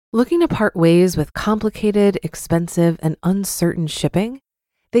Looking to part ways with complicated, expensive, and uncertain shipping?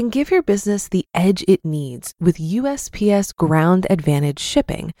 Then give your business the edge it needs with USPS Ground Advantage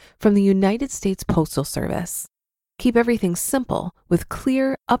shipping from the United States Postal Service. Keep everything simple with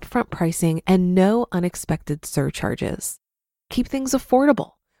clear, upfront pricing and no unexpected surcharges. Keep things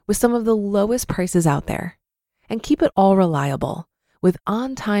affordable with some of the lowest prices out there. And keep it all reliable with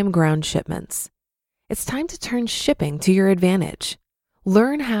on-time ground shipments. It's time to turn shipping to your advantage.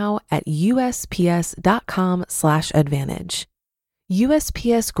 Learn how at USPS.com/advantage.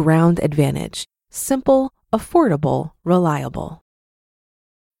 USPS Ground Advantage. Simple, affordable, reliable.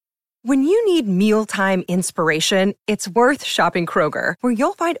 When you need mealtime inspiration, it's worth shopping Kroger, where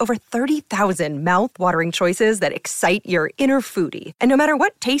you'll find over 30,000 mouth-watering choices that excite your inner foodie. And no matter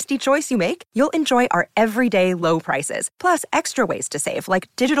what tasty choice you make, you'll enjoy our everyday low prices, plus extra ways to save, like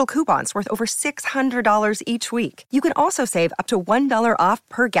digital coupons worth over $600 each week. You can also save up to $1 off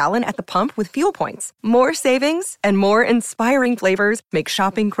per gallon at the pump with fuel points. More savings and more inspiring flavors make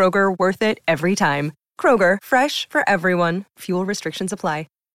shopping Kroger worth it every time. Kroger, fresh for everyone. Fuel restrictions apply.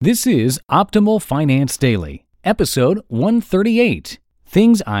 This is Optimal Finance Daily, episode 138,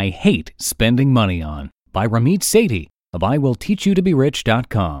 Things I Hate Spending Money On, by Ramit Sethi of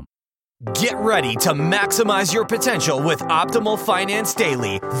IWillTeachYouToBeRich.com. Get ready to maximize your potential with Optimal Finance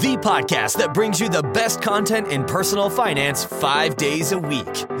Daily, the podcast that brings you the best content in personal finance 5 days a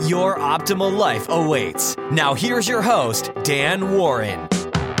week. Your optimal life awaits. Now here's your host, Dan Warren.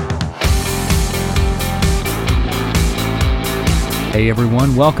 Hey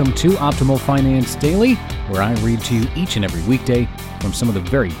everyone, welcome to Optimal Finance Daily, where I read to you each and every weekday from some of the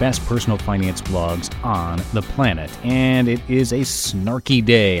very best personal finance blogs on the planet. And it is a snarky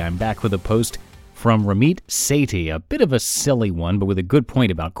day. I'm back with a post from Ramit Sethi, a bit of a silly one, but with a good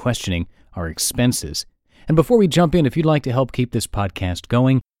point about questioning our expenses. And before we jump in, if you'd like to help keep this podcast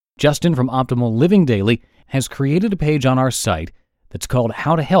going, Justin from Optimal Living Daily has created a page on our site that's called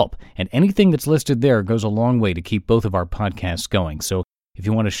How to Help, and anything that's listed there goes a long way to keep both of our podcasts going. So if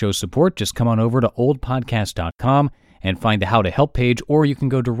you want to show support, just come on over to oldpodcast.com and find the How to Help page, or you can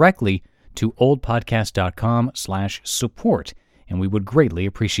go directly to oldpodcast.com/support, and we would greatly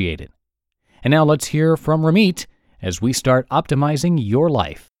appreciate it. And now let's hear from Ramit as we start optimizing your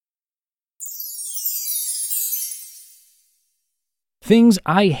life. Things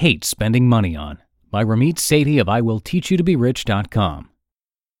I Hate Spending Money On, by Ramit Sethi of IWillTeachYouToBeRich.com.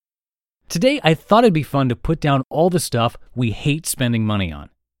 Today, I thought it'd be fun to put down all the stuff we hate spending money on.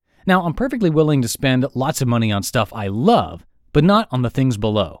 Now, I'm perfectly willing to spend lots of money on stuff I love, but not on the things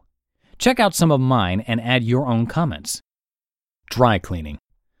below. Check out some of mine and add your own comments. Dry cleaning.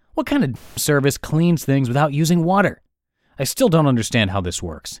 What kind of service cleans things without using water? I still don't understand how this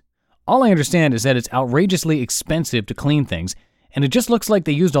works. All I understand is that it's outrageously expensive to clean things, and it just looks like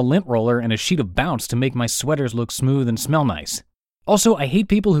they used a lint roller and a sheet of Bounce to make my sweaters look smooth and smell nice. Also, I hate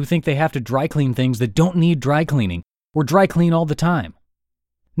people who think they have to dry clean things that don't need dry cleaning, or dry clean all the time.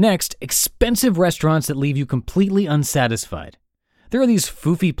 Next, expensive restaurants that leave you completely unsatisfied. There are these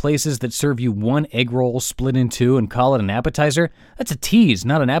foofy places that serve you one egg roll split in two and call it an appetizer. That's a tease,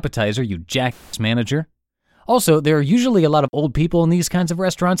 not an appetizer, you jackass manager. Also, there are usually a lot of old people in these kinds of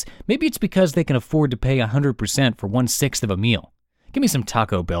restaurants. Maybe it's because they can afford to pay 100% for 1/6 of a meal. Give me some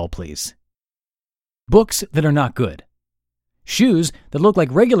Taco Bell, please. Books that are not good. Shoes that look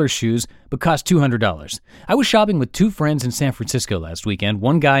like regular shoes but cost $200. I was shopping with two friends in San Francisco last weekend,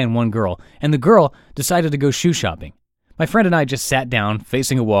 one guy and one girl, and the girl decided to go shoe shopping. My friend and I just sat down,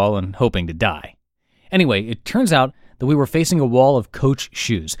 facing a wall and hoping to die. Anyway, it turns out that we were facing a wall of Coach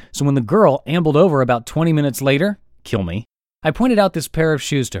shoes, so when the girl ambled over about 20 minutes later, kill me, I pointed out this pair of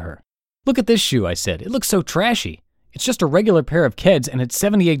shoes to her. "Look at this shoe," I said. "It looks so trashy. It's just a regular pair of Keds, and it's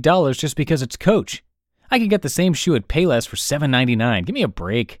 $78 just because it's Coach. I could get the same shoe at Payless for $7.99. Give me a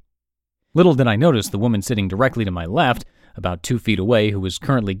break." Little did I notice the woman sitting directly to my left, about 2 feet away, who was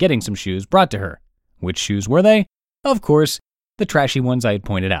currently getting some shoes brought to her. Which shoes were they? Of course, the trashy ones I had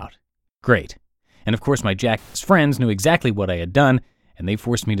pointed out. Great. And of course my jackass friends knew exactly what I had done, and they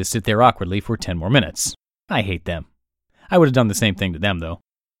forced me to sit there awkwardly for 10 more minutes. I hate them. I would have done the same thing to them, though.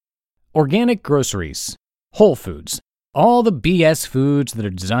 Organic groceries. Whole Foods. All the BS foods that are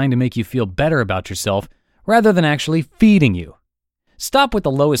designed to make you feel better about yourself rather than actually feeding you. Stop with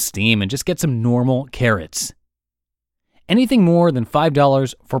the low esteem and just get some normal carrots. Anything more than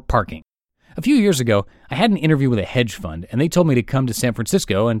 $5 for parking. A few years ago, I had an interview with a hedge fund, and they told me to come to San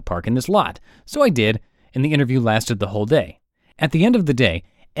Francisco and park in this lot. So I did, and the interview lasted the whole day. At the end of the day,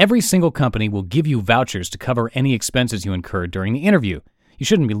 every single company will give you vouchers to cover any expenses you incurred during the interview. You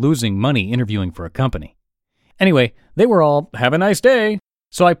shouldn't be losing money interviewing for a company. Anyway, they were all, "Have a nice day."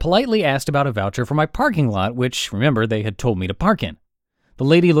 So I politely asked about a voucher for my parking lot, which, remember, they had told me to park in. The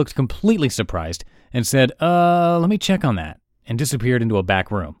lady looked completely surprised and said, let me check on that, and disappeared into a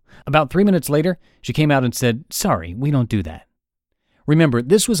back room. About 3 minutes later, she came out and said, sorry, we don't do that. Remember,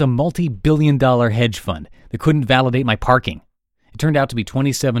 this was a multi-billion-dollar hedge fund that couldn't validate my parking. It turned out to be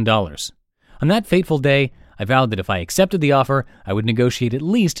 $27. On that fateful day, I vowed that if I accepted the offer, I would negotiate at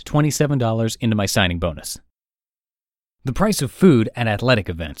least $27 into my signing bonus. The price of food at athletic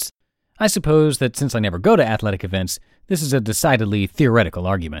events. I suppose that since I never go to athletic events, this is a decidedly theoretical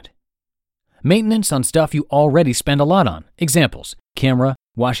argument. Maintenance on stuff you already spend a lot on. Examples: camera,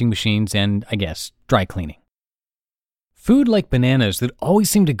 washing machines, and, I guess, dry cleaning. Food like bananas that always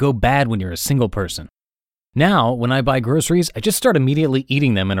seem to go bad when you're a single person. Now, when I buy groceries, I just start immediately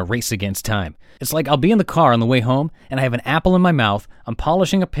eating them in a race against time. It's like I'll be in the car on the way home, and I have an apple in my mouth, I'm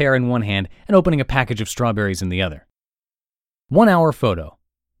polishing a pear in one hand, and opening a package of strawberries in the other. 1 hour photo.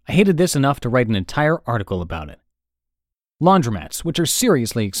 I hated this enough to write an entire article about it. Laundromats, which are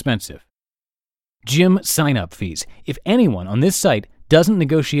seriously expensive. Gym sign-up fees. If anyone on this site doesn't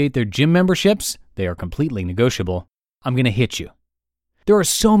negotiate their gym memberships, they are completely negotiable, I'm going to hit you. There are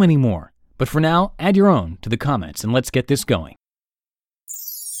so many more, but for now, add your own to the comments and let's get this going.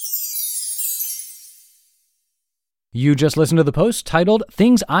 You just listened to the post titled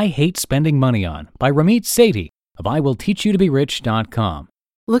Things I Hate Spending Money On by Ramit Sethi of IWillTeachYouToBeRich.com.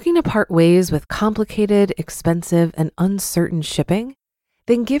 Looking to part ways with complicated, expensive, and uncertain shipping?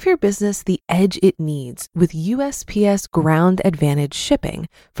 Then give your business the edge it needs with USPS Ground Advantage shipping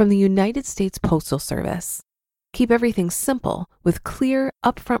from the United States Postal Service. Keep everything simple with clear,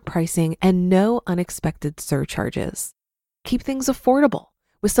 upfront pricing and no unexpected surcharges. Keep things affordable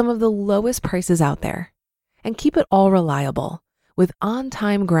with some of the lowest prices out there. And keep it all reliable with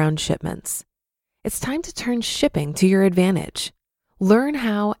on-time ground shipments. It's time to turn shipping to your advantage. Learn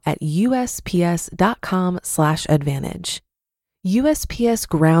how at USPS.com/advantage. USPS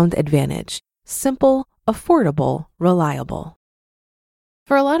Ground Advantage. Simple, affordable, reliable.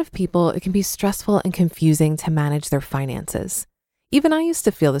 For a lot of people, it can be stressful and confusing to manage their finances. Even I used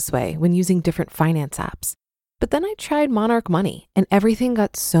to feel this way when using different finance apps. But then I tried Monarch Money and everything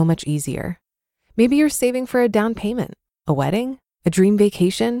got so much easier. Maybe you're saving for a down payment, a wedding, a dream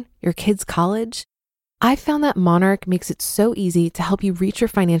vacation, your kids' college. I found that Monarch makes it so easy to help you reach your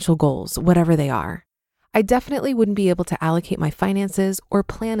financial goals, whatever they are. I definitely wouldn't be able to allocate my finances or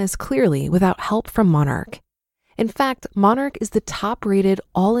plan as clearly without help from Monarch. In fact, Monarch is the top-rated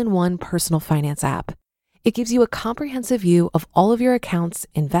all-in-one personal finance app. It gives you a comprehensive view of all of your accounts,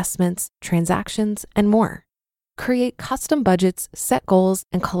 investments, transactions, and more. Create custom budgets, set goals,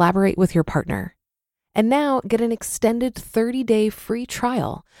 and collaborate with your partner. And now get an extended 30-day free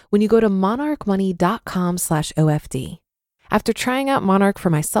trial when you go to monarchmoney.com/OFD. After trying out Monarch for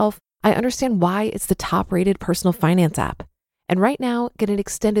myself, I understand why it's the top-rated personal finance app. And right now, get an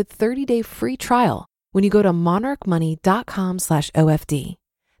extended 30-day free trial when you go to monarchmoney.com/OFD.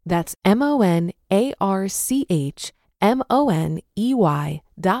 That's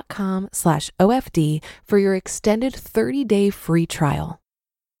monarchmoney.com/OFD for your extended 30-day free trial.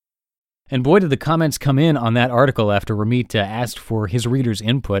 And boy, did the comments come in on that article after Ramit asked for his readers'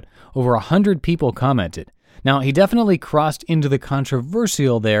 input. Over 100 people commented. Now, he definitely crossed into the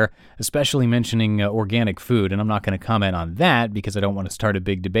controversial there, especially mentioning organic food, and I'm not going to comment on that because I don't want to start a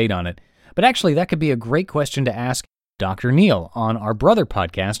big debate on it. But actually, that could be a great question to ask Dr. Neil on our brother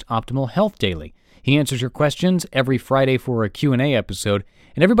podcast, Optimal Health Daily. He answers your questions every Friday for a Q&A episode,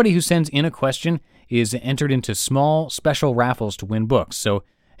 and everybody who sends in a question is entered into small, special raffles to win books. So,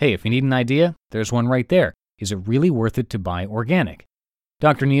 hey, if you need an idea, there's one right there. Is it really worth it to buy organic?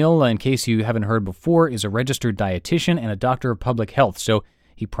 Dr. Neil, in case you haven't heard before, is a registered dietitian and a doctor of public health, so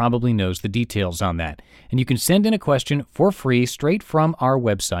he probably knows the details on that. And you can send in a question for free straight from our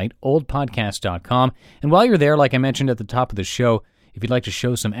website, oldpodcast.com. And while you're there, like I mentioned at the top of the show, if you'd like to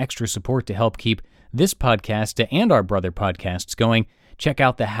show some extra support to help keep this podcast and our brother podcasts going, check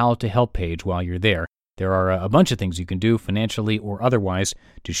out the How to Help page while you're there. There are a bunch of things you can do, financially or otherwise,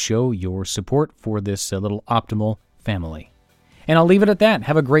 to show your support for this little optimal family. And I'll leave it at that.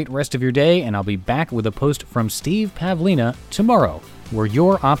 Have a great rest of your day, and I'll be back with a post from Steve Pavlina tomorrow, where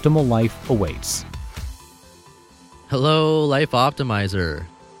your optimal life awaits. Hello, Life Optimizer.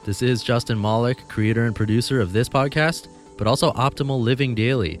 This is Justin Malik, creator and producer of this podcast, but also Optimal Living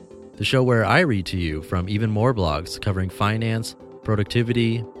Daily, the show where I read to you from even more blogs covering finance,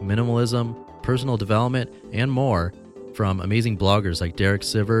 productivity, minimalism, personal development, and more from amazing bloggers like Derek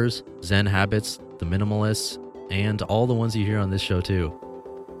Sivers, Zen Habits, The Minimalists, and all the ones you hear on this show too.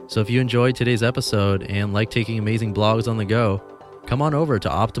 So if you enjoyed today's episode and like taking amazing blogs on the go, come on over to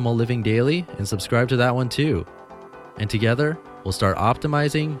Optimal Living Daily and subscribe to that one too. And together, we'll start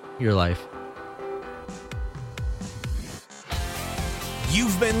optimizing your life.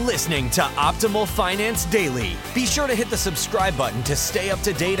 You've been listening to Optimal Finance Daily. Be sure to hit the subscribe button to stay up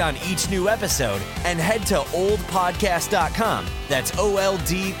to date on each new episode and head to oldpodcast.com. That's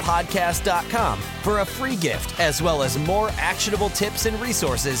OLDpodcast.com for a free gift as well as more actionable tips and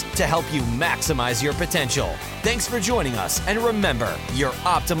resources to help you maximize your potential. Thanks for joining us, and remember, your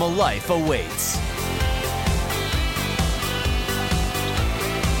optimal life awaits.